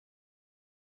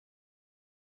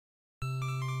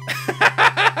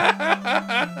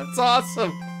That's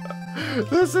awesome.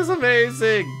 This is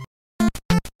amazing.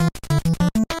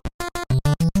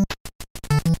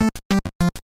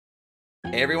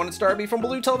 Hey everyone, it's Darby from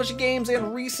Blue Television Games,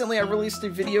 and recently I released a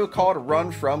video called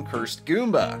Run from Cursed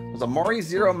Goomba. It was a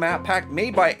Mari0 map pack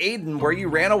made by Aiden where you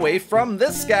ran away from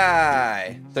this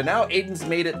guy. So now Aiden's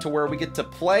made it to where we get to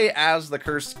play as the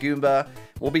Cursed Goomba.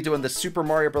 We'll be doing the Super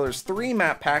Mario Bros. 3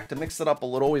 map pack to mix it up a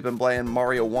little. We've been playing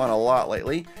Mario 1 a lot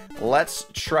lately. Let's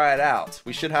try it out.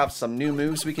 We should have some new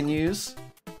moves we can use.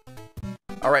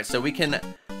 Alright, so we can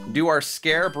do our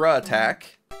Scare Bruh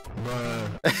attack.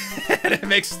 And it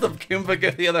makes the Goomba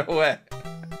go the other way.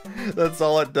 That's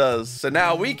all it does. So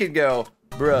now we can go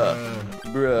bruh,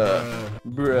 bruh,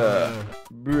 bruh,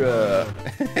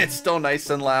 bruh. It's still nice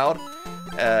and loud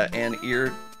and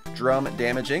eardrum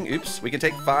damaging. Oops, we can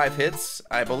take 5 hits.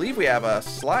 I believe we have a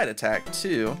slide attack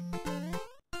too.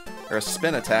 Or a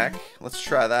spin attack. Let's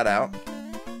try that out.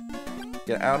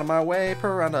 Get out of my way,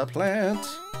 piranha plant.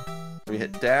 We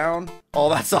hit down. Oh,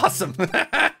 that's awesome.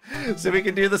 So we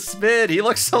can do the spin. He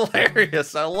looks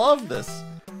hilarious. I love this.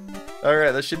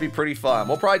 Alright, this should be pretty fun.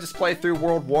 We'll probably just play through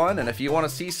World 1, and if you want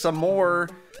to see some more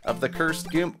of the Cursed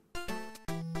Goomba...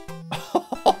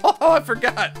 Oh, I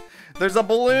forgot. There's a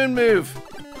balloon move.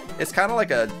 It's kind of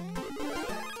like a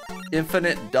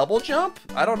infinite double jump?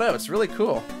 I don't know. It's really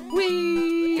cool.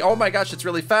 Whee! Oh my gosh, it's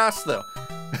really fast, though.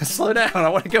 Slow down. I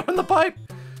want to go in the pipe.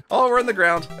 Oh, we're in the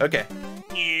ground. Okay.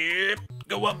 Yep.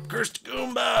 Go up, Cursed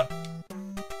Goomba.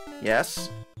 Yes.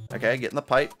 Okay, get in the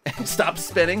pipe. Stop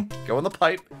spinning. Go in the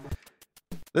pipe.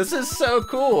 This is so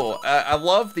cool. I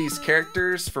love these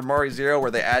characters for Mari0 where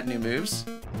they add new moves.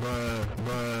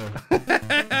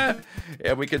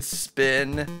 Yeah, we could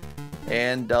spin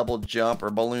and double jump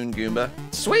or balloon Goomba.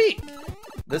 Sweet!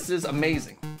 This is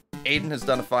amazing. Aiden has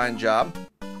done a fine job.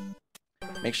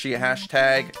 Make sure you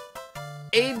hashtag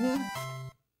Aiden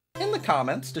in the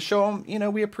comments to show him, you know,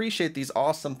 we appreciate these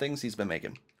awesome things he's been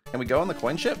making. Can we go in the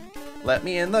coin ship? Let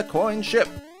me in the coin ship.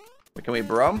 Can we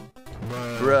brum?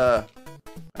 Bruh.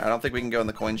 I don't think we can go in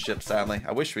the coin ship, sadly.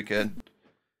 I wish we could.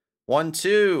 1,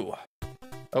 2.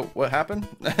 Oh, what happened?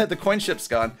 The coin ship's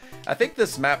gone. I think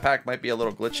this map pack might be a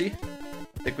little glitchy.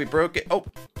 I think we broke it. Oh,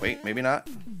 wait, maybe not.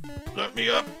 Let me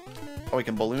up. Oh, we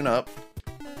can balloon up.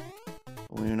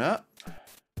 Balloon up.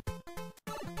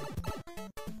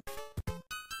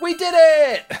 We did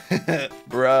it!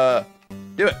 Bruh.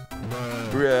 Do it.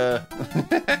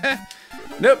 Bruh.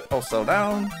 Nope. Oh, slow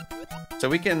down. So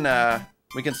we can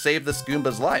save this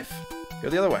Goomba's life. Go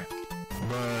the other way.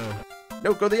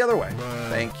 No, go the other way.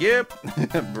 Thank you.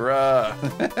 Bruh.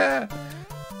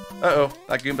 Uh-oh.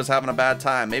 That Goomba's having a bad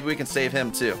time. Maybe we can save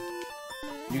him too.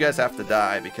 You guys have to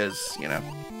die because, you know.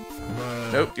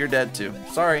 Nope, you're dead too.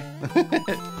 Sorry.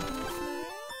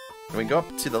 Can we go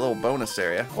up to the little bonus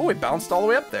area? Oh, we bounced all the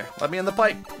way up there. Let me in the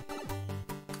pipe.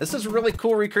 This is a really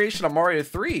cool recreation of Mario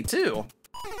 3, too.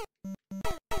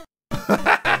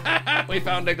 We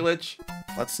found a glitch.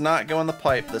 Let's not go in the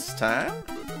pipe this time.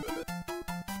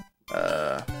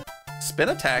 Spin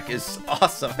attack is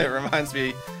awesome. It reminds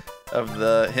me of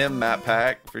the him map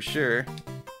pack, for sure.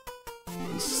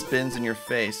 He spins in your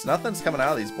face. Nothing's coming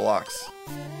out of these blocks.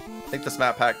 I think this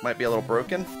map pack might be a little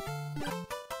broken.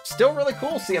 Still really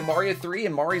cool seeing Mario 3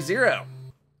 and Mari0.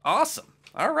 Awesome.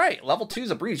 All right, level 2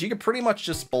 is a breeze. You can pretty much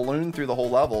just balloon through the whole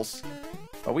levels.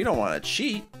 But we don't want to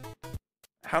cheat.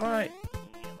 How do I...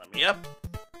 Let me up.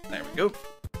 There we go.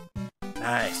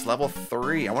 Nice, level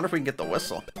 3. I wonder if we can get the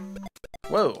whistle.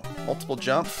 Whoa, multiple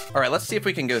jumps. All right, let's see if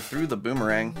we can go through the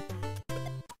boomerang.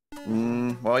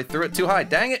 Well, I threw it too high.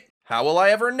 Dang it. How will I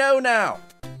ever know now?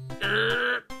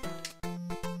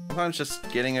 Sometimes just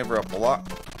getting over a block.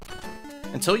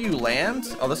 Until you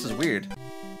land? Oh, this is weird.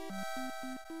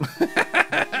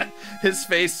 His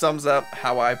face sums up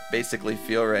how I basically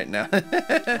feel right now.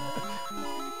 I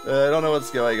don't know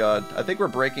what's going on. I think we're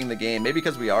breaking the game. Maybe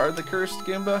because we are the Cursed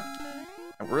Goomba?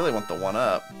 I really want the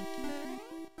 1-up.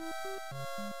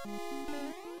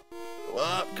 Go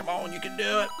up. Come on, you can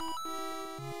do it.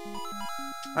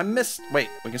 I missed. Wait,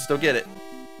 we can still get it.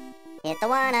 Hit the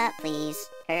 1-up, please.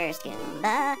 Cursed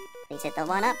Goomba. Please hit the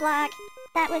 1-up block.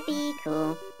 That would be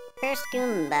cool. Cursed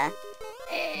Goomba.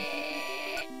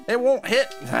 It won't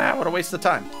hit. Ah, what a waste of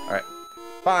time. Alright.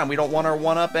 Fine, we don't want our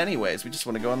 1-up anyways. We just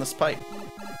want to go in this pipe.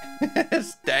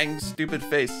 His dang stupid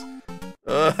face.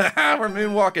 We're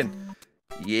moonwalking.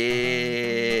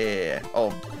 Yeah.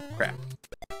 Oh, crap.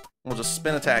 We'll just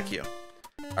spin attack you.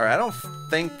 Alright, I don't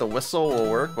think the whistle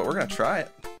will work, but we're going to try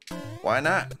it. Why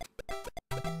not?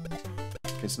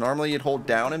 Because normally you'd hold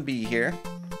down and B here.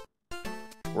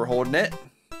 We're holding it.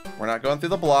 We're not going through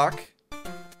the block.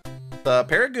 The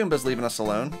Paragoomba's leaving us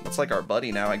alone. That's like our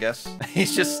buddy now, I guess.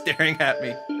 He's just staring at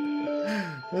me.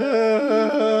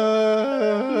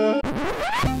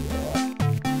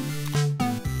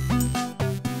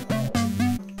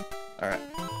 Alright.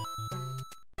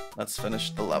 Let's finish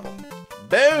the level.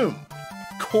 Boom!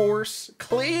 Course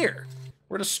clear!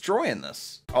 We're destroying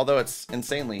this. Although it's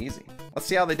insanely easy. Let's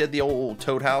see how they did the old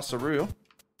Toad House-aroo.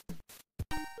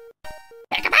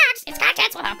 Pick a box. Its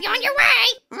contents will help you on your way.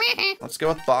 Let's go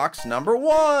with box number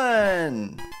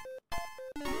 1.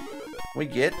 We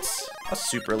get a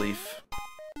super leaf.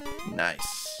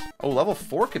 Nice. Oh, level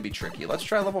 4 could be tricky. Let's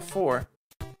try level 4.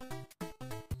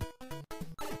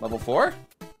 Level 4?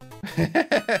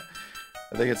 I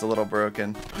think it's a little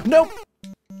broken. Nope!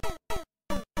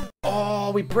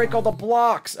 Oh, we break all the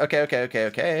blocks.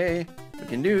 Okay. We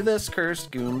can do this,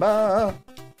 cursed Goomba.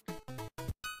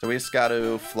 So we just got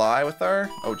to fly with our...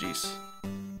 Oh, jeez.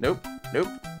 Nope.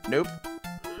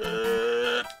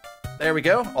 There we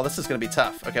go. Oh, this is going to be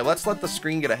tough. Okay, let's let the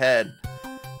screen get ahead.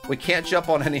 We can't jump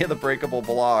on any of the breakable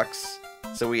blocks.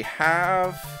 So we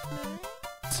have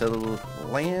to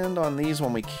land on these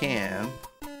when we can.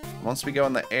 Once we go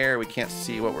in the air, we can't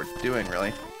see what we're doing,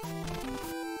 really.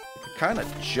 Kind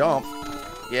of jump.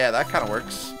 Yeah, that kind of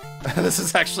works. This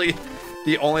is actually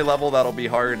the only level that'll be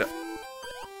hard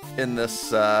in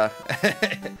this. Oh,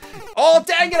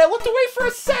 dang it! I looked away for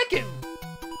a second!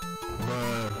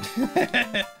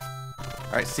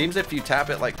 Alright, seems if you tap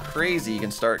it like crazy, you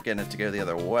can start getting it to go the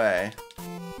other way.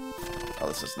 Oh,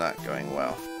 this is not going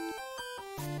well.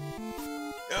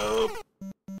 Oh.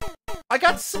 I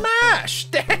got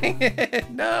smashed! Dang it!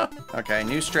 No. Okay,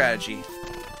 new strategy.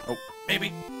 Oh,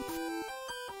 maybe.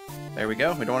 There we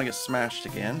go. We don't want to get smashed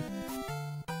again.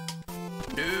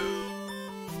 No.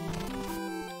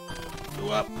 Go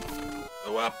up.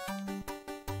 Go up.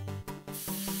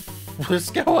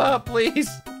 Just go up, please.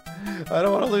 I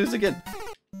don't want to lose again.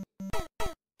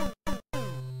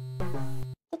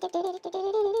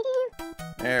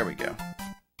 There we go.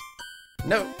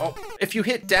 No. Oh, if you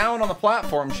hit down on the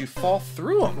platforms, you fall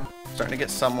through them. Starting to get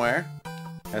somewhere.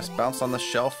 I just bounce on this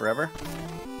shell forever.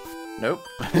 Nope.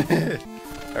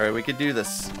 Alright, we could do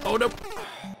this. Oh, nope.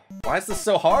 Why is this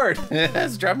so hard?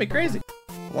 It's driving me crazy.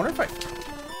 I wonder if I...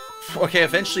 Okay,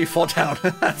 eventually you fall down.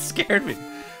 That scared me.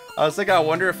 I was thinking, I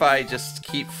wonder if I just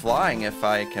keep flying if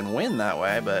I can win that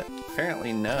way, but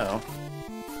apparently no.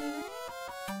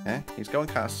 Okay, he's going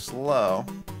kind of slow.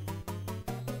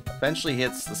 Eventually he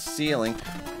hits the ceiling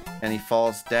and he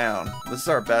falls down. This is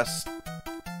our best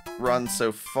run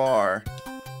so far.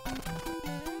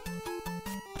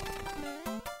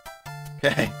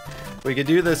 Okay, we can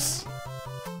do this.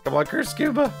 Come on, Cursed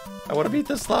Goomba. I want to beat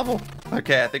this level.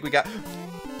 Okay, I think we got...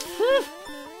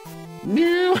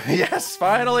 New! Yes,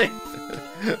 finally!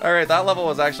 Alright, that level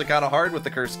was actually kind of hard with the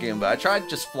Cursed Goomba. I tried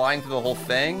just flying through the whole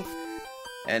thing,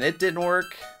 and it didn't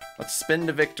work. Let's spin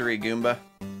to victory, Goomba.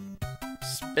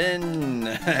 Spin!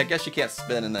 I guess you can't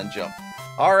spin and then jump.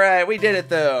 Alright, we did it,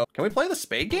 though. Can we play the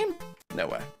spade game? No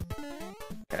way.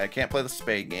 Okay, I can't play the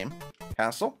spade game.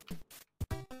 Castle?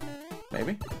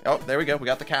 Maybe. Oh, there we go. We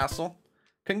got the castle.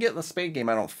 Couldn't get in the spade game,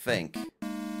 I don't think.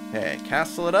 Okay,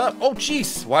 castle it up. Oh,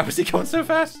 jeez. Why was he going so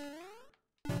fast?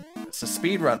 It's a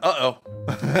speed run. Uh-oh.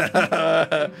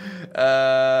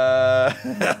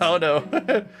 Oh, no.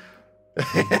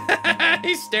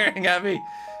 He's staring at me.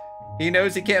 He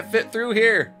knows he can't fit through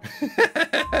here.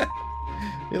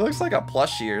 He looks like a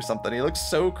plushie or something. He looks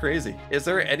so crazy. Is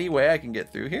there any way I can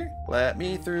get through here? Let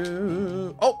me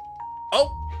through. Oh. Oh.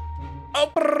 Oh,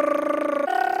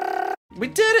 we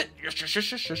did it!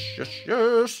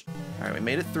 Yes. All right, we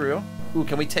made it through. Ooh,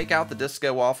 can we take out the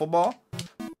disco waffle ball?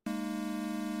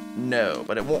 No,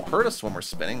 but it won't hurt us when we're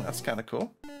spinning. That's kind of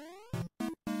cool.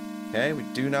 Okay, we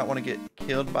do not want to get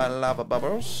killed by lava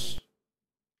bubbles.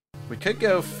 We could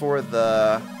go for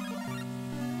the...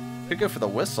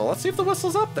 whistle. Let's see if the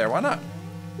whistle's up there. Why not?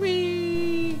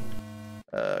 Whee!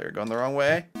 You're going the wrong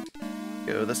way.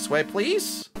 Go this way,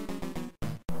 please.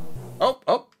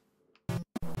 Oh.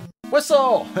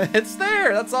 Whistle! It's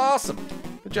there! That's awesome!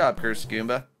 Good job, Cursed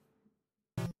Goomba.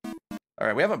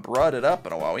 Alright, we haven't brewed it up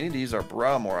in a while. We need to use our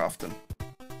brew more often.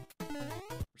 We're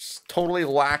just totally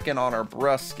lacking on our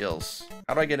brew skills.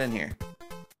 How do I get in here?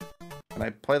 Can I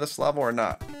play this level or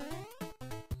not?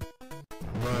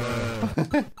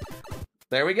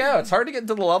 There we go. It's hard to get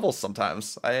into the levels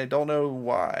sometimes. I don't know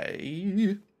why.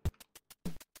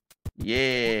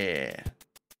 Yeah.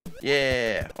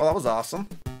 Yeah. Well, that was awesome.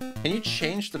 Can you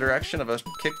change the direction of a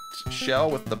kicked shell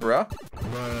with the bruh?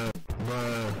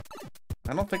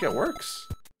 I don't think it works.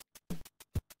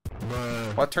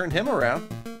 Well, I turned him around.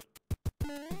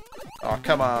 Oh,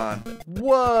 come on.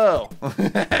 Whoa!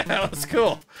 That was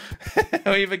cool.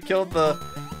 We even killed the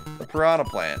piranha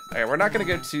plant. All right, we're not gonna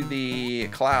go to the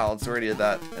clouds. We already did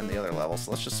that in the other level,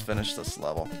 so let's just finish this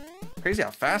level. Crazy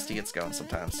how fast he gets going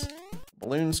sometimes.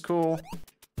 Balloon's cool.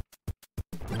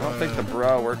 I don't think the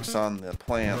bra works on the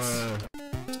plants.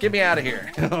 Just get me out of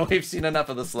here. We've seen enough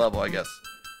of this level, I guess.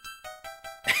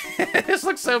 This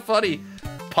looks so funny.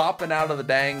 Popping out of the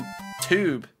dang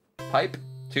tube. Pipe?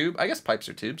 Tube? I guess pipes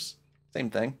are tubes. Same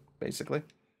thing, basically.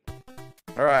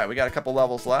 All right, we got a couple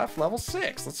levels left. Level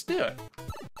 6, let's do it.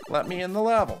 Let me in the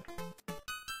level.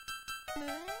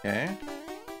 Okay.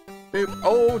 Boop.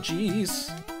 Oh,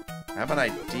 geez. I have an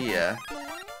idea.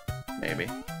 Maybe.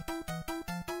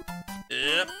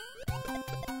 Yep.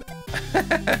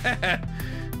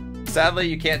 Sadly,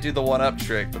 you can't do the one-up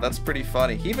trick, but that's pretty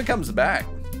funny. He even comes back.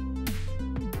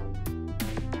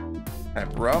 Hey,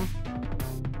 brum.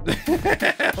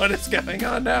 What is going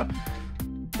on now?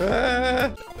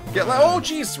 Oh,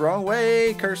 jeez, wrong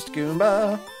way, cursed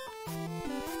Goomba.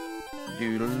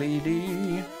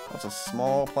 Doodly-dee. That's a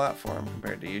small platform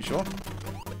compared to usual.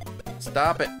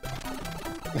 Stop it.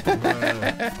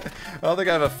 I don't think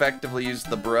I've effectively used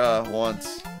the bruh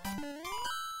once.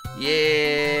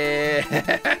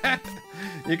 Yeah!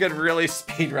 You could really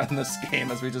speedrun this game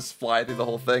as we just fly through the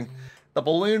whole thing. The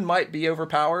balloon might be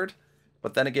overpowered,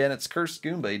 but then again, it's Cursed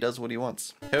Goomba. He does what he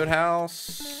wants. Toad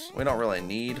House, we don't really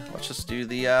need. Let's just do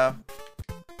the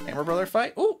Hammer Brother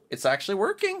fight. Ooh, it's actually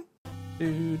working.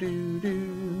 Do do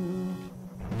do.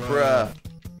 Bruh.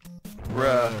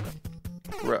 Bruh.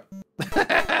 Bruh.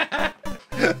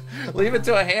 Leave it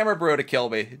to a Hammer Bro to kill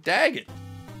me. Dang it.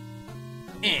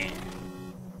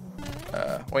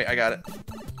 Wait, I got it.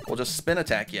 We'll just spin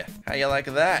attack you. How you like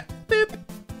that? Boop.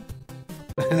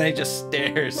 And then he just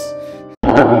stares.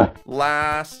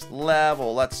 Last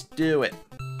level. Let's do it.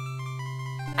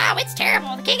 Oh, it's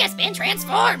terrible. The king has been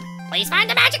transformed. Please find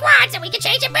the magic wand so we can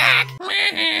change it back.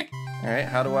 Alright,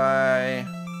 how do I...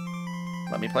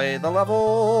 Let me play the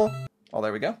level. Oh,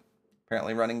 there we go.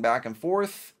 Apparently running back and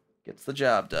forth gets the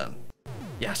job done.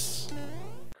 Yes.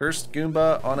 Cursed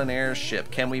Goomba on an airship.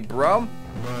 Can we brum?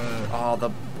 Oh, the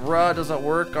bruh doesn't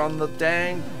work on the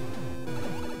dang.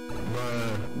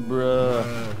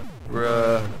 Bruh.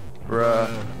 Bruh. Bruh.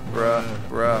 Bruh. Bruh.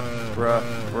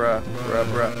 Bruh. Bruh. Bruh.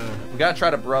 Bruh. We gotta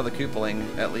try to bruh the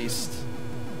Koopaling, at least.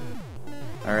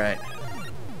 Alright.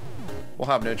 We'll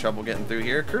have no trouble getting through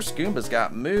here. Cursed Goomba's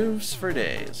got moves for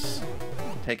days.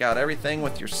 Take out everything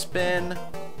with your spin.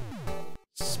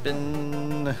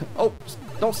 Spin. Oh,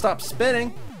 don't stop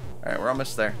spinning. All right, we're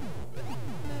almost there.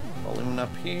 Balloon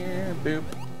up here. Boop.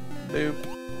 Boop.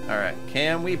 All right,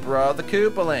 can we bruh the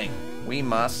Koopaling? We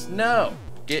must know.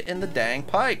 Get in the dang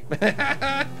pipe.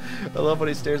 I love when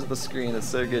he stares at the screen. It's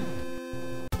so good.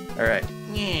 All right.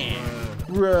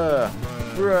 Bruh.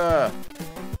 Bruh.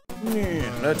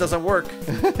 No, it doesn't work.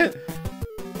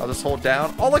 I'll just hold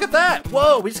down. Oh, look at that!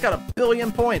 Whoa, we just got 1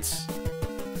 billion points.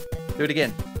 Do it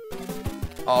again.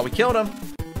 Oh, we killed him.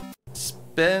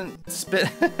 Spin.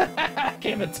 I can't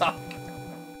even talk.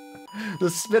 The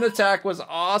spin attack was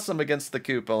awesome against the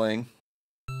Koopaling.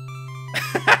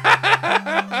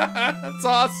 That's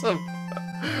awesome.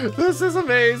 This is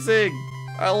amazing.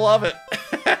 I love it.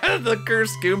 The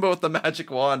Cursed Goomba with the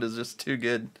magic wand is just too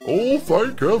good. Oh,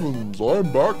 thank heavens,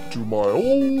 I'm back to my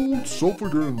old self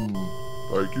again.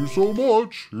 Thank you so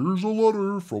much. Here's a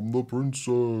letter from the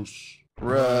princess.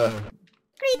 Bruh.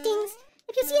 Greetings.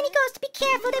 If you see any ghosts, be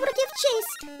careful. They will give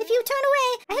chase. If you turn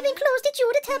away, I have enclosed a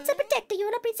jewel that helps and protect you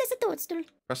and a Princess Toadstool.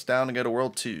 Press down and go to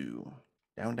World 2.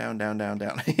 Down, down, down, down,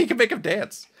 down. He can make him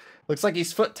dance. Looks like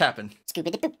he's foot tapping.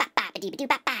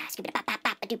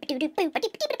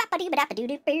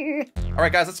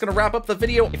 Alright guys, that's going to wrap up the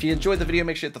video. If you enjoyed the video,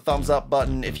 make sure you hit the thumbs up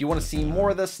button. If you want to see more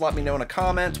of this, let me know in a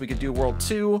comment. We could do World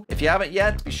 2. If you haven't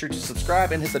yet, be sure to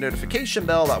subscribe and hit the notification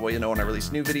bell. That way you know when I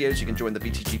release new videos. You can join the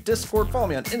BTG Discord, follow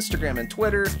me on Instagram and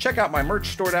Twitter. Check out my merch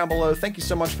store down below. Thank you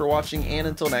so much for watching, and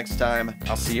until next time,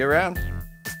 I'll see you around.